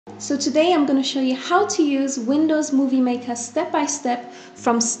So today I'm going to show you how to use Windows Movie Maker step by step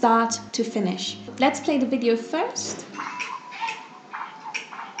from start to finish. Let's play the video first.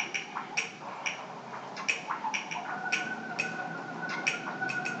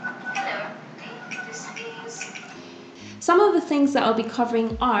 Hello, this is... Some of the things that I'll be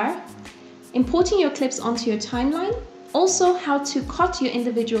covering are importing your clips onto your timeline, also how to cut your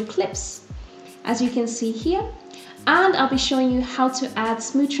individual clips, as you can see here. And I'll be showing you how to add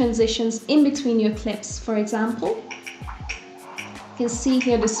smooth transitions in between your clips. For example, you can see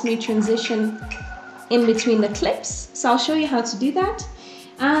here the smooth transition in between the clips. So I'll show you how to do that,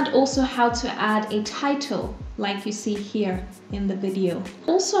 and also how to add a title like you see here in the video.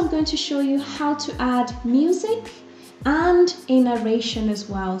 Also, I'm going to show you how to add music and a narration as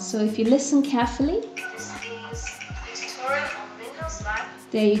well. So if you listen carefully, This is a tutorial on Windows Live.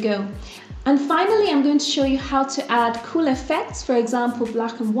 there you go. And finally, I'm going to show you how to add cool effects, for example,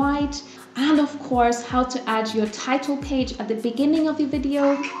 black and white, and of course, how to add your title page at the beginning of your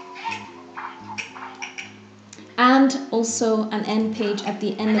video, and also an end page at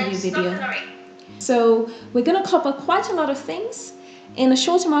the end of your video. So we're going to cover quite a lot of things in a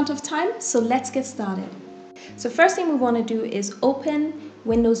short amount of time, so let's get started. So first thing we want to do is open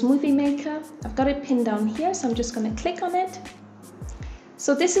Windows Movie Maker. I've got it pinned down here, so I'm just going to click on it.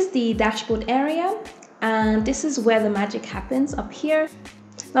 So this is the dashboard area, and this is where the magic happens up here.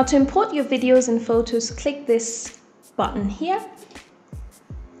 Now to import your videos and photos, click this button here.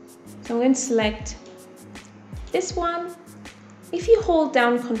 So I'm going to select this one. If you hold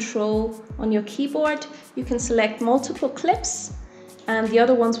down Control on your keyboard, you can select multiple clips, and the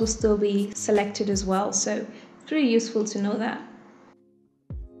other ones will still be selected as well. So it's really useful to know that.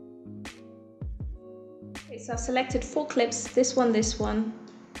 So I've selected 4 clips, this one,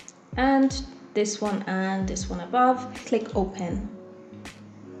 and this one above. Click open.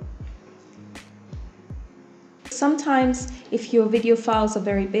 Sometimes if your video files are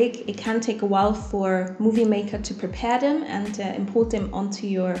very big, it can take a while for Movie Maker to prepare them and import them onto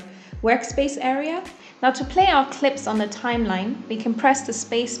your workspace area. Now to play our clips on the timeline, we can press the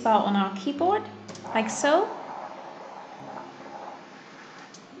space bar on our keyboard, like so.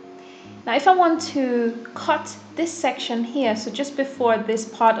 Now if I want to cut this section here, so just before this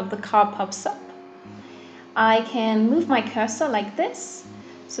part of the car pops up, I can move my cursor like this.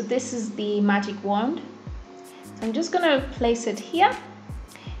 So this is the magic wand. So I'm just going to place it here.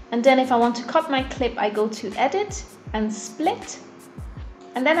 And then if I want to cut my clip, I go to Edit and Split.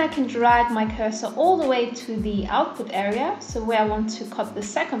 And then I can drag my cursor all the way to the output area, so where I want to cut the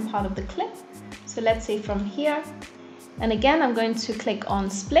second part of the clip. So let's say from here. And again, I'm going to click on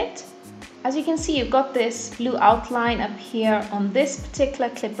Split. As you can see, you've got this blue outline up here on this particular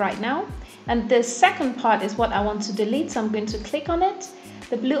clip right now. And the second part is what I want to delete, so I'm going to click on it.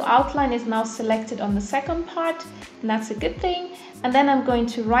 The blue outline is now selected on the second part, and that's a good thing. And then I'm going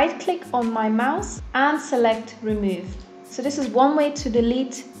to right click on my mouse and select Remove. So this is one way to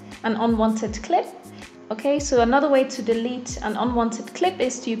delete an unwanted clip. Okay, so another way to delete an unwanted clip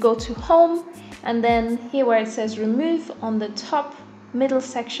is to go to Home, and then here where it says Remove on the top middle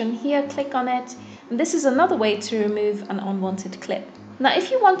section here, click on it. And this is another way to remove an unwanted clip. Now if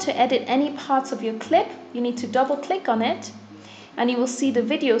you want to edit any parts of your clip, you need to double click on it, and you will see the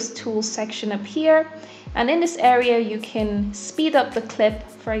Videos Tools section up here. And in this area you can speed up the clip,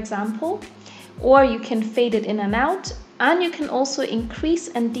 for example, or you can fade it in and out, and you can also increase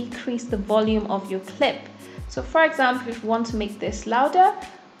and decrease the volume of your clip. So for example, if you want to make this louder,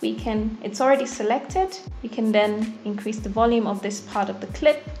 it's already selected. You can then increase the volume of this part of the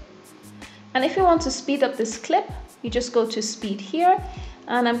clip. And if you want to speed up this clip, you just go to Speed here,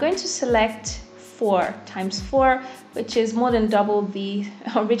 and I'm going to select 4 times 4, which is more than double the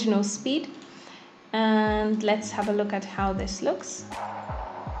original speed. And let's have a look at how this looks.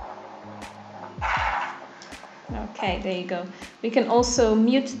 Okay, there you go. We can also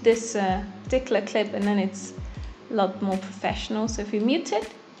mute this particular clip, and then it's a lot more professional. So if we mute it,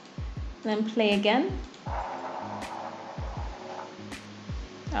 then play again.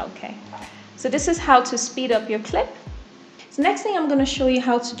 Okay, so this is how to speed up your clip. So next thing I'm going to show you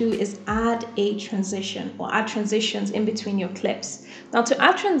how to do is add a transition, or add transitions in between your clips. Now to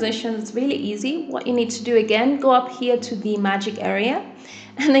add transitions, it's really easy. What you need to do, again, go up here to the magic area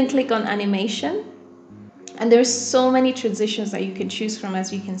and then click on Animation. And there's so many transitions that you can choose from,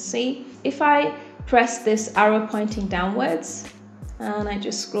 as you can see. If I press this arrow pointing downwards and I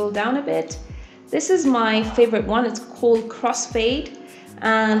just scroll down a bit, this is my favorite one. It's called Crossfade.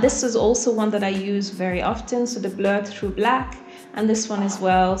 And this is also one that I use very often. So the blur through black. and this one as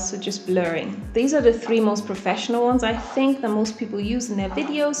well, so just blurring. These are the three most professional ones I think that most people use in their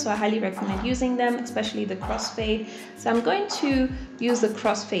videos, so I highly recommend using them, especially the crossfade. So I'm going to use the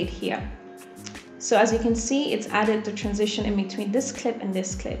crossfade here. So as you can see, it's added the transition in between this clip and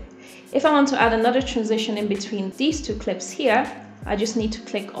this clip. If I want to add another transition in between these two clips here, I just need to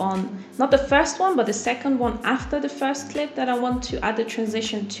click on, not the first one, but the second one after the first clip that I want to add the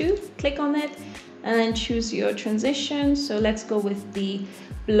transition to. Click on it and then choose your transition. So let's go with the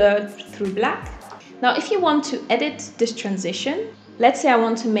blurred through black. Now, if you want to edit this transition, let's say I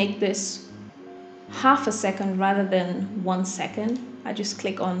want to make this half a second rather than 1 second. I just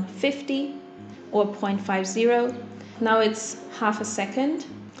click on 50 or 0.50. Now it's half a second.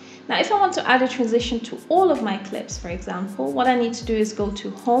 Now, if I want to add a transition to all of my clips, for example, what I need to do is go to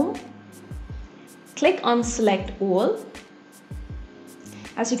Home, click on Select All.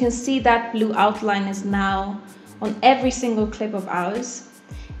 As you can see, that blue outline is now on every single clip of ours.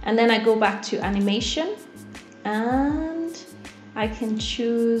 And then I go back to Animation, and I can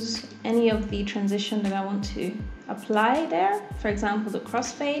choose any of the transition that I want to apply there. For example, the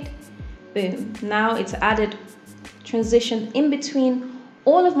crossfade. Boom. Now it's added transition in between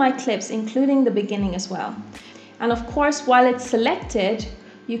all of my clips, including the beginning as well. And of course, while it's selected,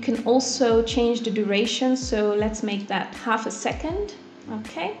 you can also change the duration. So let's make that half a second.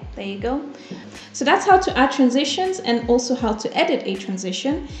 Okay, there you go. So that's how to add transitions and also how to edit a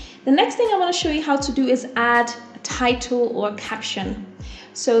transition. The next thing I want to show you how to do is add a title or caption.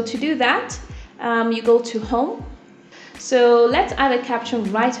 So to do that, you go to Home. So let's add a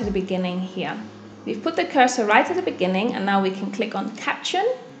caption right at the beginning here. We've put the cursor right at the beginning, and now we can click on Caption.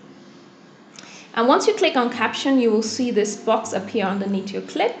 And once you click on Caption, you will see this box appear underneath your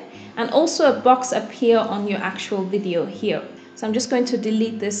clip, and also a box appear on your actual video here. So I'm just going to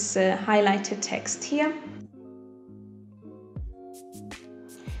delete this highlighted text here.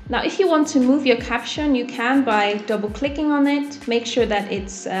 Now, if you want to move your caption, you can by double-clicking on it. Make sure that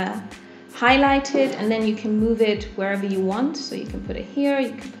it's highlighted, and then you can move it wherever you want. So you can put it here,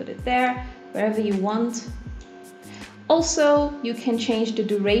 you can put it there, wherever you want. Also, you can change the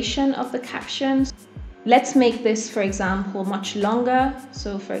duration of the captions. Let's make this, for example, much longer.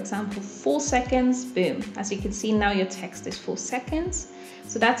 So for example, 4 seconds, boom. As you can see now, your text is 4 seconds.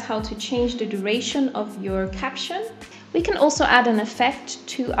 So that's how to change the duration of your caption. We can also add an effect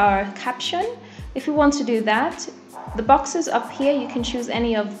to our caption. If we want to do that, the boxes up here, you can choose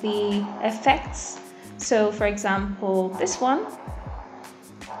any of the effects. So for example, this one,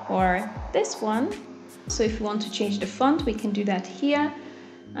 or this one. So if we want to change the font, we can do that here.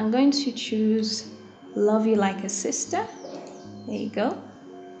 I'm going to choose Love You Like a Sister. There you go.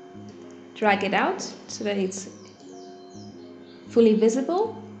 Drag it out so that it's fully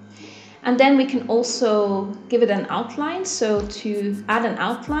visible. And then we can also give it an outline. So to add an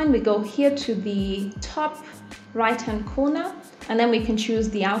outline, we go here to the top right-hand corner, and then we can choose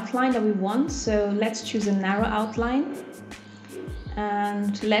the outline that we want. So let's choose a narrow outline.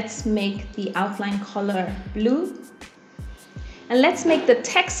 And let's make the outline color blue. And let's make the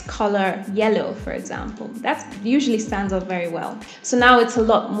text color yellow, for example. That usually stands out very well. So now it's a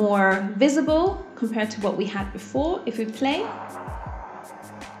lot more visible compared to what we had before. If we play.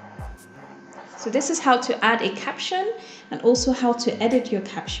 So this is how to add a caption and also how to edit your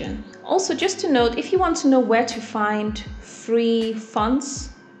caption. Also, just to note, if you want to know where to find free fonts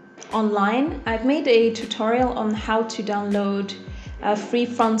online, I've made a tutorial on how to download free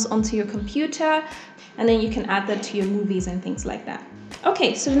fonts onto your computer, and then you can add that to your movies and things like that.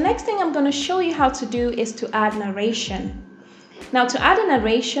 Okay, so the next thing I'm going to show you how to do is to add narration. Now, to add a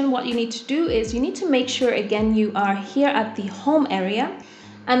narration, what you need to do is you need to make sure, again, you are here at the home area,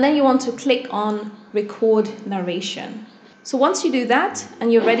 and then you want to click on record narration. So once you do that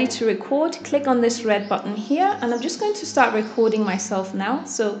and you're ready to record, click on this red button here, and I'm just going to start recording myself now.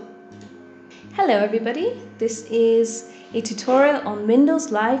 So hello everybody, this is a tutorial on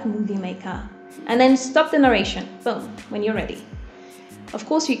Windows Live Movie Maker. And then stop the narration, boom, when you're ready. Of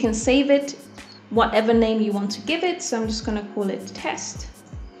course, you can save it, whatever name you want to give it. So I'm just going to call it test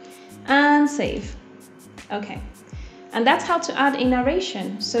and save. Okay, and that's how to add a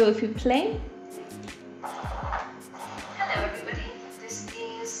narration. So if you play. Hello everybody, this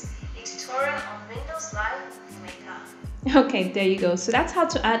is a tutorial on Windows Live Movie Maker. Okay, there you go. So that's how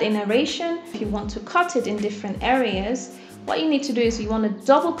to add a narration. If you want to cut it in different areas, what you need to do is you want to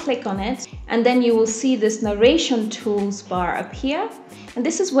double click on it, and then you will see this narration tools bar appear. And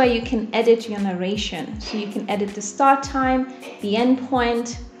this is where you can edit your narration. So you can edit the start time, the end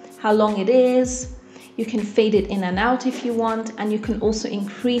point, how long it is. You can fade it in and out if you want, and you can also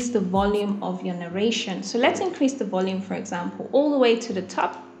increase the volume of your narration. So let's increase the volume, for example, all the way to the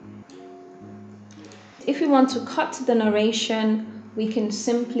top. If we want to cut the narration, we can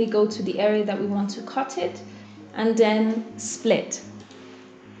simply go to the area that we want to cut it and then split.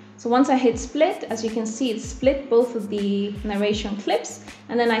 So once I hit split, as you can see, it split both of the narration clips,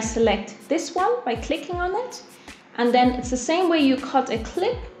 and then I select this one by clicking on it. And then it's the same way you cut a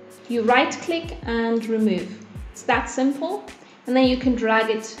clip, you right click and remove. It's that simple. And then you can drag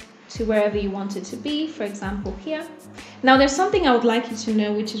it to wherever you want it to be, for example here. Now there's something I would like you to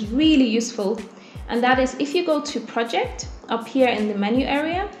know which is really useful, and that is if you go to project up here in the menu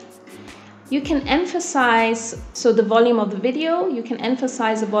area, you can emphasize the volume of the video, you can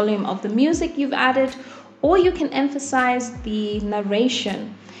emphasize the volume of the music you've added, or you can emphasize the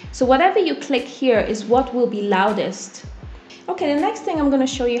narration. So whatever you click here is what will be loudest. Okay, the next thing I'm going to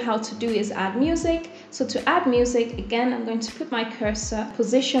show you how to do is add music. So to add music, again, I'm going to put my cursor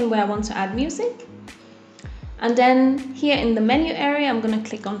position where I want to add music. And then here in the menu area, I'm going to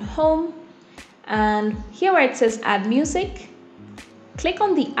click on home. And here where it says add music, click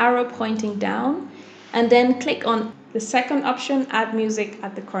on the arrow pointing down and then click on the second option, add music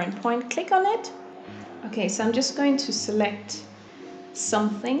at the current point. Click on it. Okay, so I'm just going to select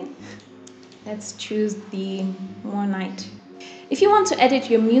something. Let's choose the More Night. If you want to edit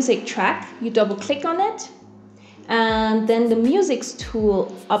your music track, you double click on it and then the Musics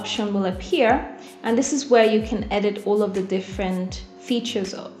tool option will appear, and this is where you can edit all of the different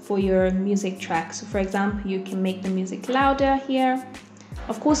features for your music track. So for example, you can make the music louder here.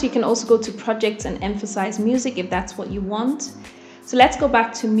 Of course, you can also go to projects and emphasize music if that's what you want. So let's go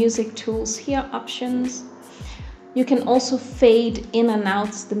back to music tools here, options. You can also fade in and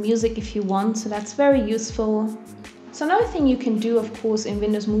out the music if you want, so that's very useful. So another thing you can do, of course, in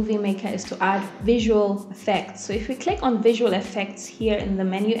Windows Movie Maker is to add visual effects. So if we click on visual effects here in the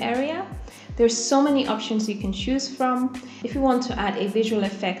menu area, there's so many options you can choose from. If we want to add a visual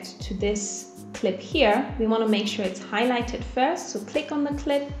effect to this clip here, we want to make sure it's highlighted first. So click on the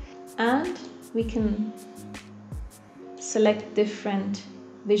clip and we can select different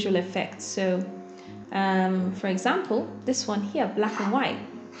visual effects. So for example, this one here, black and white.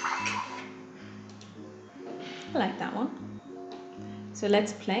 I like that one. So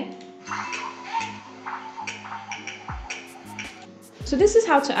let's play. So this is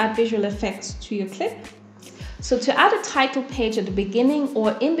how to add visual effects to your clip. So to add a title page at the beginning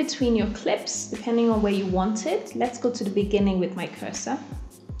or in between your clips, depending on where you want it, let's go to the beginning with my cursor.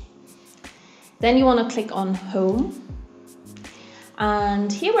 Then you want to click on Home.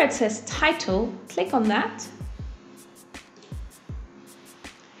 And here where it says Title, click on that.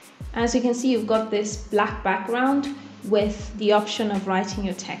 As you can see, you've got this black background with the option of writing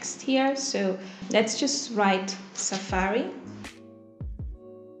your text here. So let's just write Safari.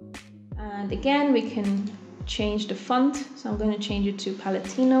 And again, we can change the font. So I'm going to change it to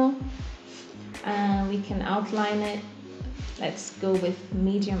Palatino. And we can outline it. Let's go with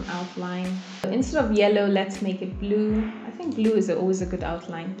medium outline. Instead of yellow, let's make it blue. I think blue is always a good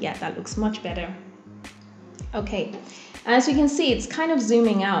outline. Yeah, that looks much better. Okay, as you can see, it's kind of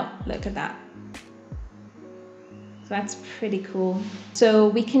zooming out. Look at that. So that's pretty cool. So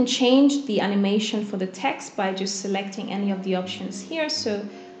we can change the animation for the text by just selecting any of the options here. So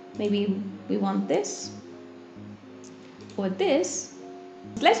maybe we want this or this.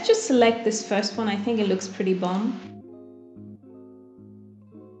 Let's just select this first one. I think it looks pretty bomb.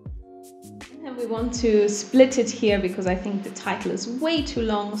 And we want to split it here because I think the title is way too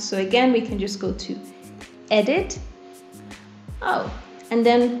long. So again, we can just go to Edit. Oh, and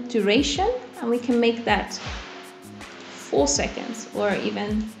then Duration, and we can make that 4 seconds, or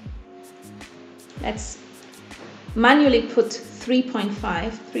even let's manually put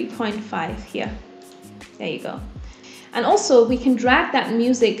 3.5 here. There you go. And also we can drag that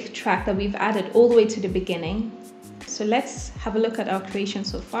music track that we've added all the way to the beginning. So let's have a look at our creation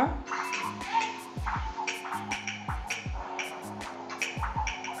so far.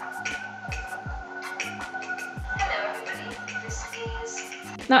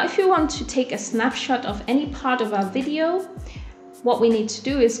 Now, if you want to take a snapshot of any part of our video, what we need to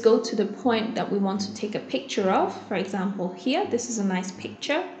do is go to the point that we want to take a picture of. For example, here, this is a nice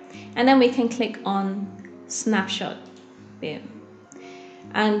picture. And then we can click on Snapshot. Boom.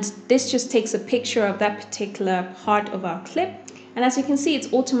 And this just takes a picture of that particular part of our clip. And as you can see,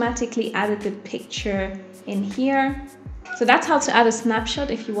 it's automatically added the picture in here. So that's how to add a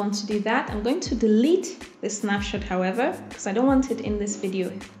snapshot if you want to do that. I'm going to delete this snapshot, however, because I don't want it in this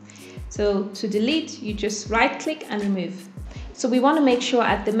video. So to delete, you just right click and remove. So we want to make sure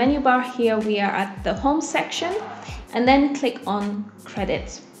at the menu bar here we are at the home section, and then click on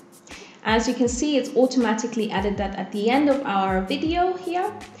credits. As you can see, it's automatically added that at the end of our video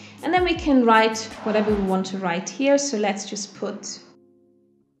here, and then we can write whatever we want to write here. So let's just put,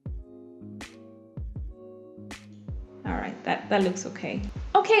 all right, that looks okay.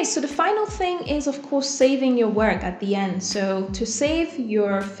 Okay, so the final thing is of course saving your work at the end. So to save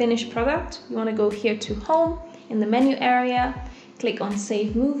your finished product, you want to go here to home in the menu area, click on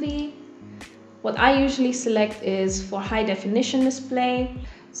save movie. What I usually select is for high definition display.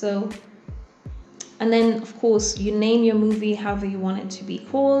 And then of course you name your movie however you want it to be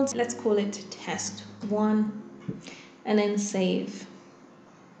called. Let's call it test 1 and then save.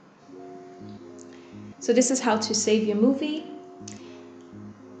 So this is how to save your movie.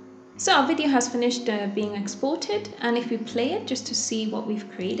 So our video has finished being exported, and if we play it just to see what we've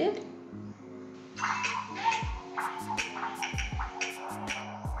created.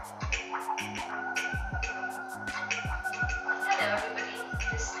 Hello everybody,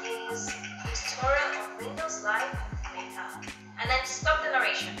 this is a tutorial on Windows Live Meta. And then stop the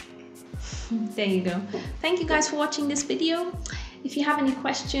narration. There you go. Thank you guys for watching this video. If you have any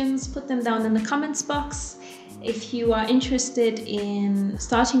questions, put them down in the comments box. If you are interested in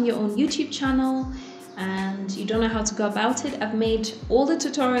starting your own YouTube channel and you don't know how to go about it, I've made all the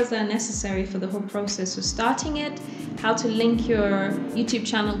tutorials that are necessary for the whole process of starting it, how to link your YouTube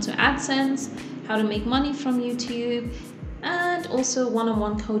channel to AdSense, how to make money from YouTube, and also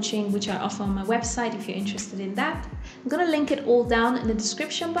one-on-one coaching, which I offer on my website if you're interested in that. I'm gonna link it all down in the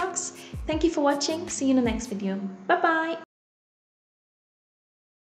description box. Thank you for watching. See you in the next video. Bye bye.